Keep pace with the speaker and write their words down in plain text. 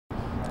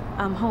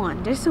Hold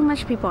on, there's so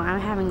much people, I'm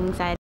having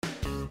anxiety.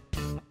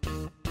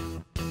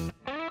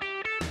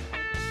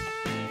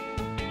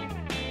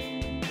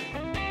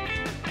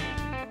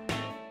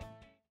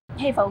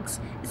 Hey folks,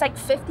 it's like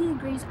 50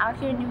 degrees out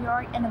here in New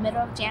York in the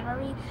middle of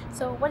January,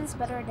 so what is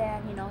better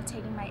than, you know,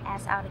 taking my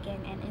ass out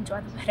again and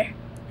enjoy the weather.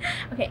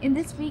 Okay, in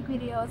this week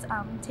videos,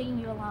 I'm taking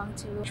you along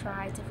to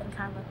try different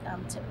kind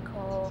of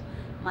typical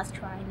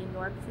must-try New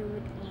York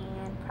food,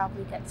 and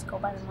probably get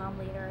scolded by my mom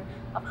later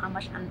of how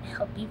much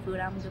unhealthy food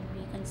I'm going to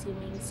be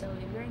consuming. So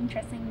if you're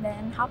interested,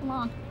 then hop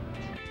along.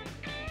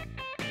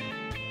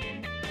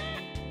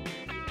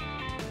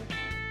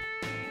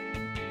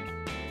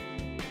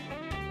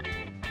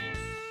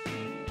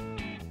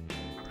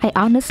 I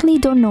honestly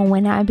don't know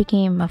when I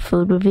became a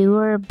food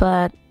reviewer,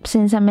 but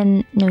since I'm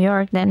in New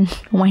York, then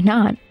why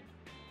not?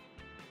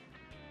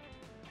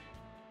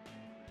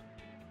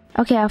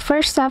 Okay, our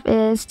first stop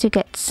is to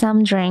get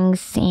some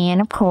drinks,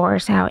 and of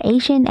course our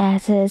Asian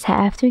asses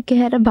have to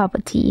get a bubble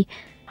tea.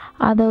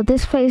 Although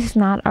this place is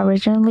not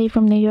originally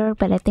from New York,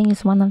 but I think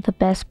it's one of the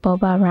best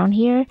boba around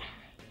here.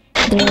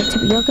 Their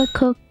tapioca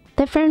cooked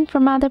different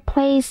from other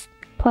places,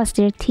 plus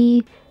their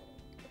tea,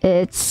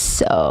 it's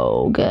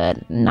so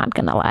good, not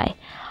gonna lie.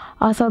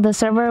 Also, the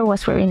server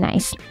was very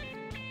nice.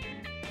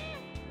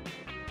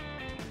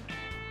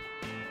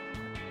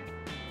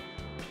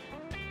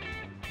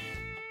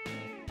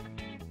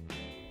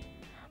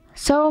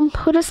 So,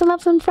 who doesn't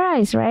love some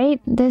fries,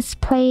 right? This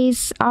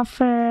place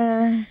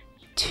offers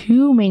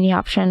too many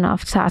options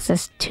of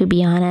sauces, to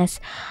be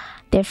honest.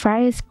 Their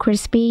fries is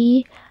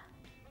crispy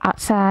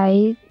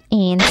outside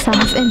and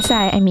soft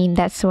inside. I mean,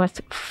 that's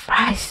what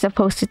fries is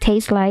supposed to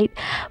taste like.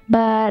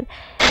 But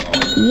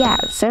yeah,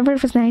 server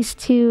was nice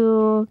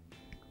too.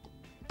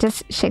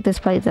 Just check this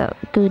place out.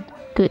 Good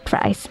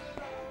fries.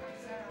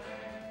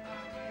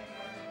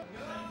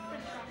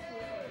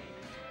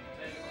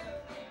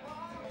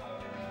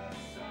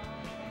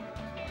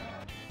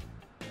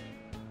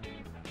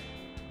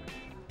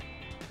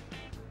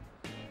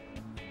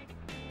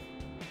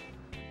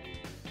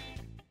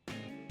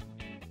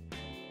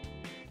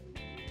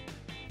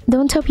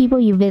 Don't tell people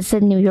you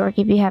visit New York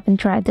if you haven't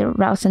tried the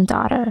Russ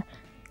Daughters.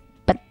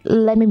 But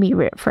let me be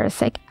real for a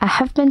sec. I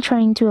have been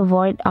trying to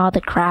avoid all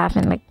the crap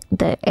and like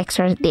the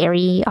extra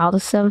dairy, all the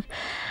stuff.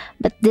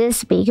 But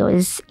this bagel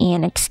is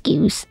an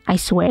excuse. I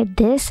swear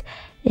this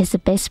is the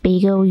best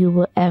bagel you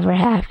will ever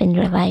have in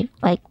your life.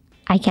 Like,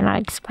 I cannot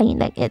explain.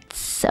 Like, it's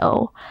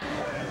so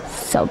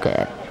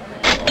good.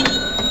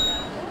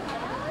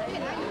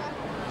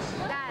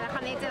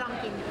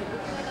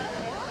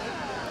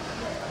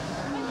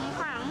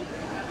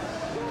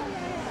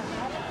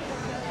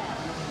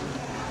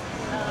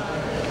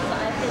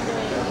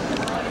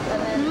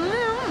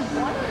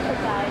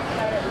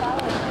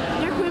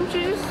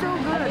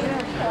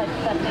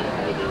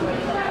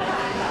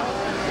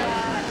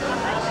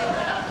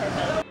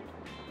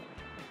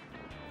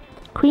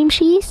 Cream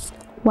cheese?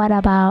 What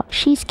about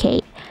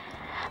cheesecake?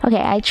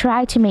 Okay, I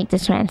tried to make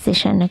this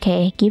transition,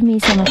 okay? Give me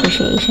some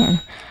appreciation.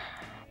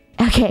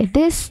 Okay,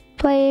 this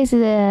place,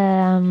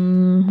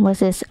 what's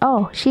this?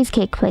 Oh,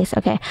 cheesecake place,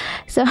 okay.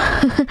 So,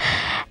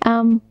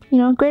 you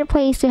know, great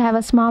place to have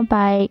a small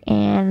bite,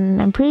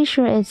 and I'm pretty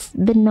sure it's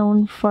been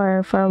known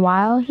for a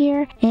while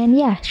here. And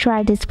yeah,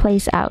 try this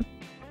place out.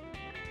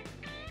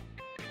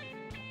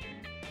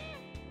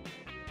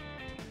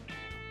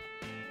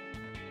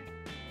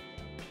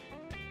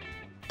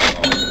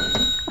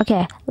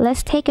 Okay,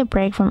 let's take a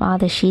break from all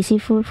the cheesy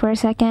food for a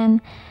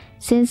second.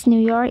 Since New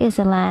York is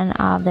a land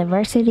of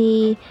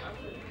diversity,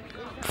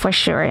 for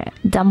sure,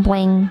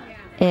 dumpling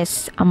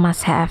is a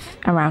must-have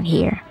around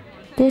here.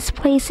 This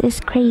place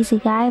is crazy,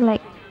 guys.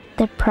 Like,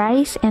 the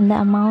price and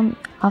the amount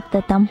of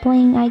the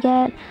dumpling I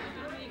get,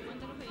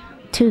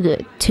 too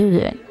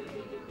good.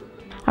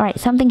 Alright,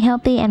 something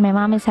healthy and my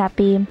mom is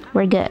happy.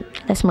 We're good.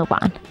 Let's move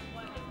on.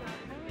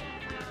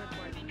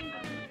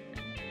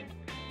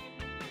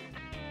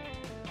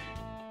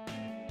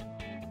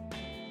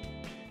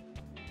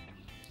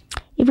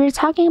 If you're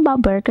talking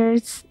about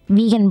burgers,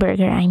 vegan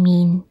burger, I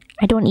mean,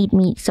 I don't eat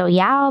meat, so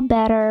y'all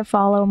better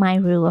follow my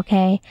rule,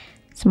 okay?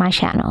 It's my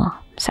channel.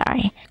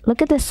 Sorry.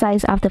 Look at the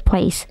size of the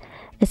place.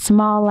 It's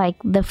small like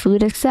the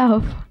food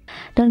itself.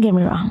 Don't get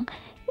me wrong.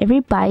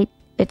 Every bite,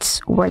 it's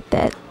worth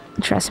it.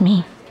 Trust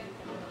me.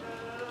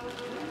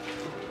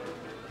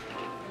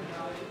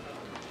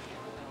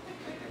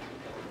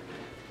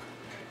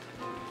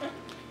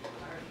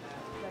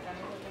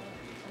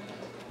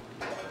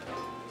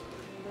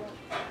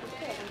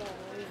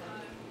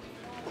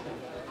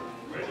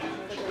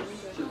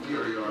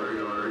 Superiority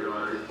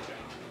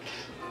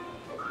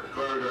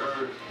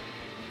Burger.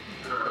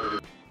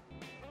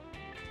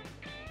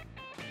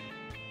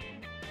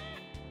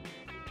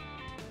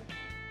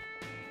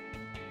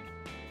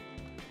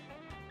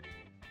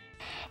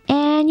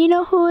 And you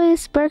know who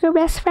is burger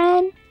best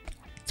friend?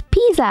 It's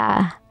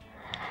pizza.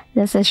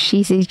 That's a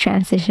cheesy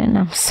transition,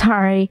 I'm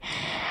sorry.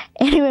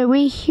 Anyway,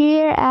 we're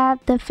here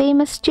at the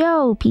famous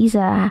Joe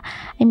Pizza.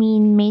 I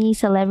mean, many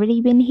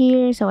celebrity been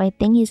here, so I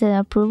think it's an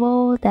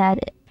approval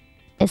that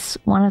is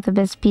one of the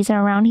best pizza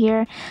around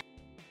here.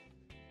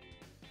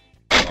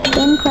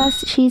 Thin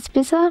crust cheese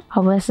pizza,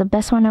 always the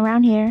best one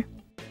around here.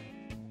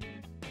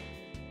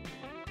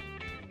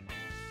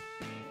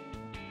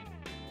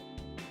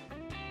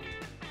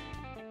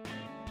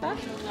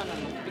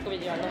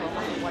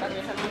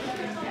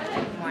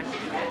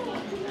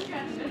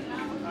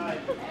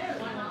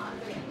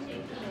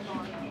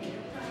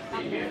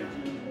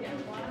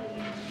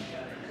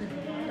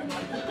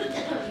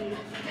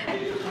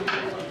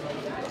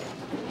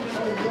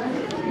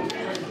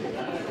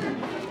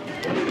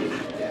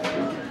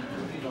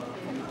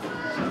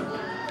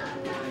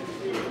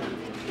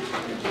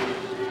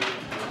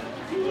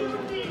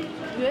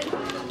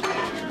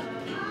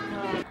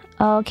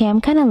 Okay, I'm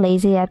kind of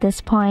lazy at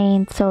this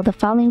point, so the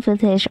following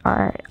footage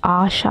are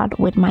all shot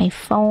with my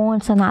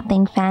phone, so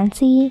nothing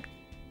fancy.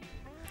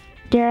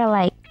 There are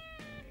like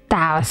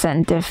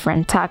 1,000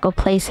 different taco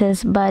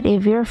places, but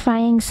if you're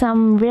finding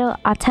some real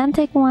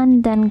authentic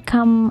one, then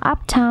come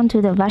uptown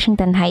to the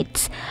Washington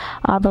Heights.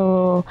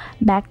 Although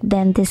back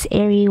then this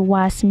area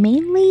was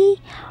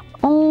mainly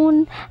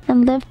owned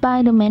and lived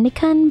by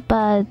Dominican,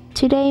 but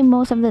today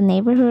most of the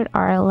neighborhood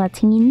are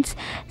Latins.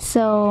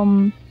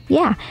 So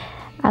yeah,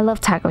 I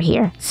love taco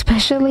here,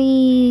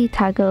 especially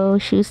Taco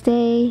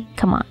Tuesday.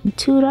 Come on,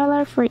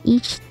 $2 for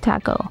each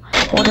taco.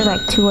 Order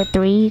like 2 or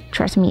 3.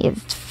 Trust me,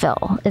 it's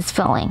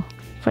filling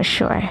for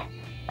sure.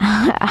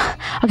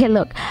 Okay,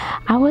 look,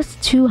 I was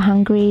too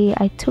hungry.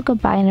 I took a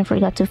bite and I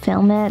forgot to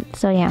film it.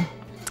 So yeah,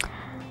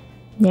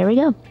 there we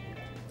go.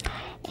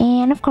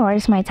 And of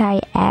course, my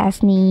Thai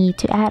asked me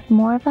to add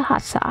more of the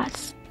hot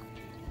sauce.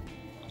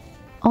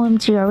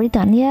 OMG, are we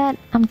done yet?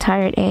 I'm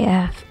tired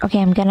AF. Okay,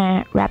 I'm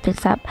gonna wrap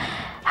this up.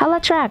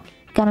 Halal track,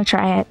 gonna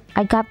try it.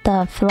 I got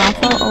the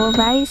falafel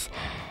over rice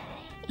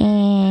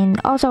and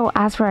also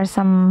asked for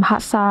some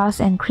hot sauce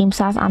and cream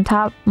sauce on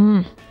top.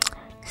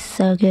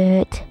 So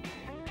good.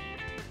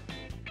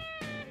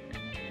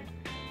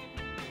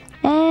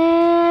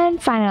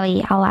 And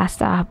finally, our last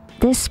stop.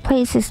 This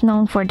place is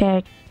known for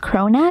their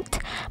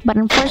cronut, but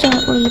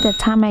unfortunately the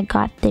time I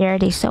got there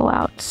they sold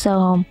out.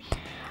 So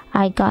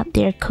I got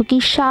their cookie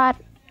shot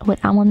with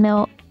almond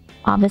milk,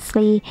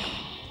 obviously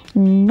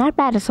not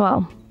bad as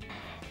well.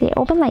 They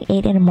open like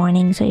 8 in the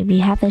morning, so if you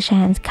have the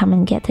chance, come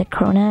and get the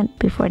cronut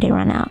before they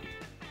run out.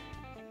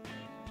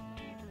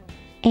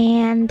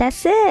 And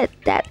that's it.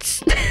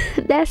 That's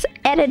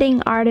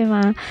editing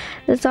Artima.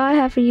 That's all I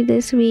have for you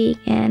this week.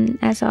 And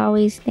as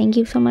always, thank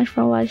you so much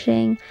for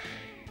watching.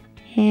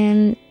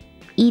 And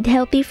eat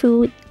healthy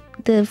food.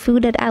 The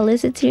food that I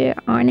listen to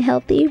aren't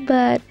healthy,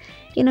 but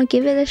you know,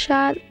 give it a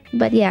shot.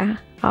 But yeah,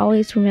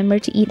 always remember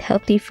to eat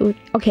healthy food.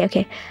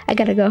 Okay, I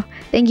gotta go.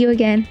 Thank you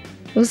again.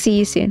 We'll see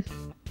you soon.